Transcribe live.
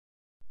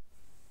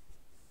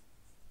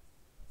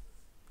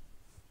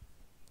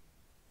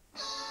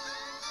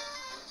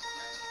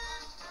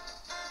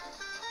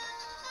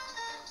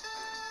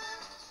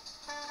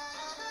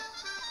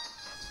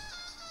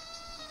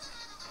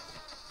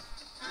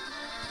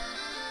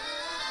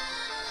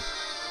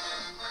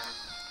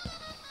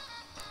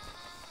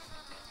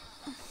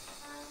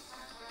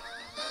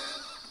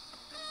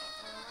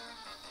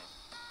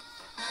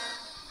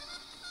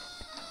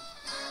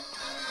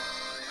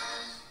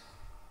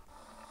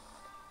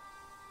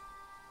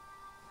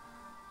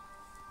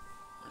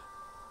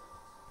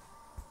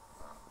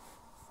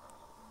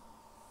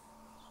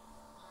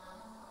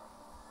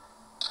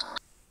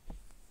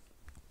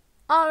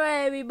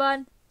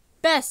everyone.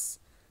 Best.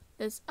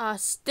 Let's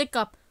stick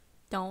up.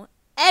 Don't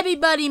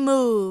everybody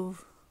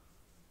move.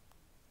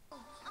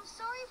 I'm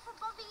sorry for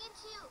bumping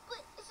into you,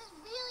 but this is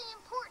really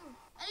important.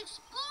 An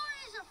explorer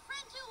is a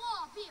friend to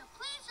all, be it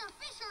plants or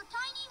fish or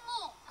tiny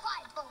mole.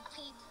 Quiet, Bo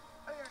Peep,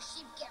 or your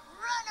sheep get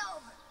run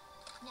over.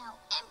 Now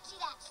empty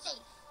that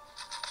safe.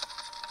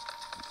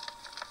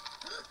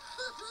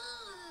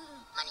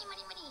 Money,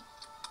 money, money.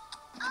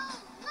 Oh,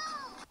 no!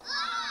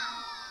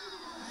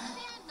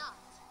 Fear not,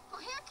 for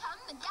here come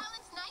the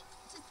gallant knight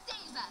to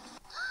save us.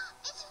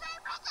 It's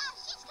Fairybretta!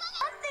 She's coming!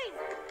 Something!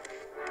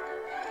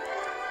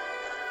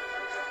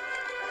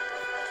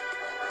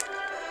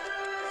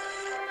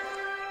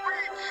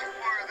 Reach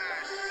for the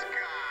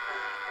sky!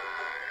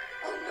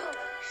 Oh no,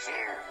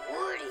 Sheriff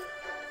Woody!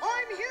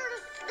 I'm here to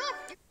stop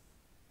you!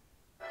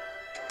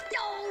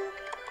 No!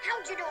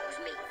 How'd you know it was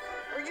me?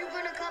 Are you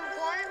gonna come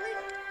quietly?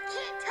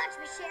 Can't touch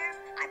me, Sheriff.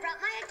 I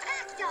brought my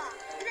attack dog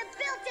to the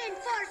built-in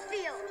force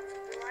field.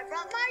 I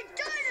brought my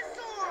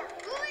dinosaur,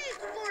 Luis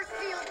force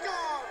field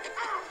dog.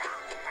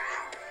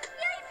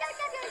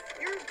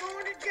 You're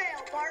going to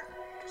jail, Bart.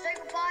 Say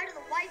goodbye to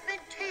the wife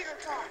and tater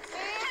tots.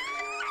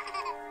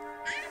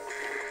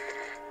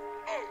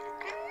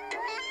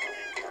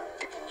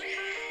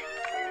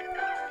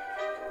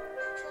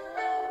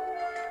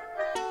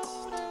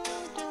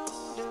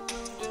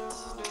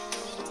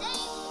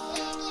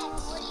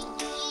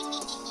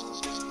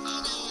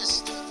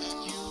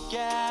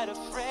 Got a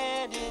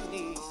friend in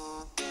me.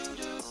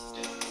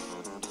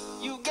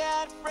 You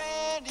got a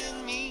friend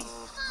in me.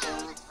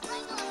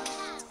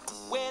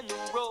 When the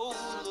road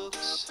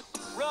looks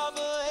rough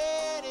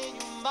ahead and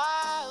you're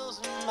miles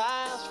and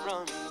miles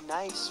from a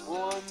nice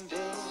warm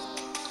bed,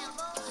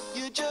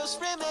 you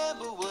just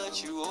remember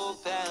what your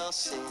old pal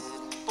said.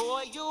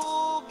 Boy, you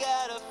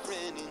got a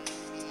friend in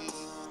me.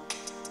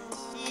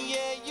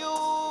 Yeah,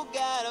 you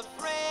got a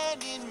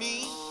friend in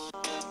me.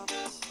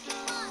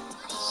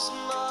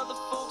 Some other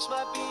folks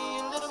might be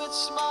a little bit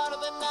smarter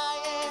than I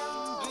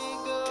am,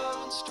 bigger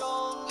and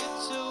stronger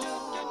too.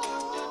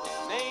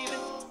 Maybe,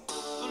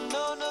 but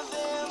none of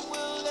them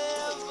will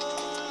ever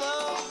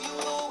love you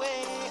the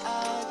way I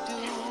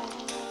do.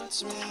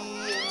 It's me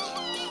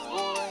and you,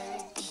 boy.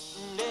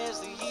 And as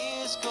the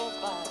years go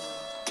by,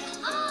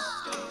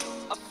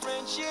 our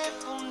friendship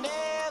will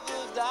never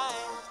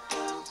die.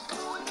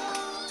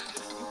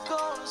 You're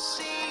gonna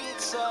see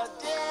it's our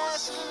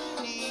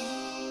destiny.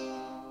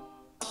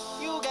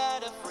 You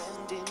got a friend.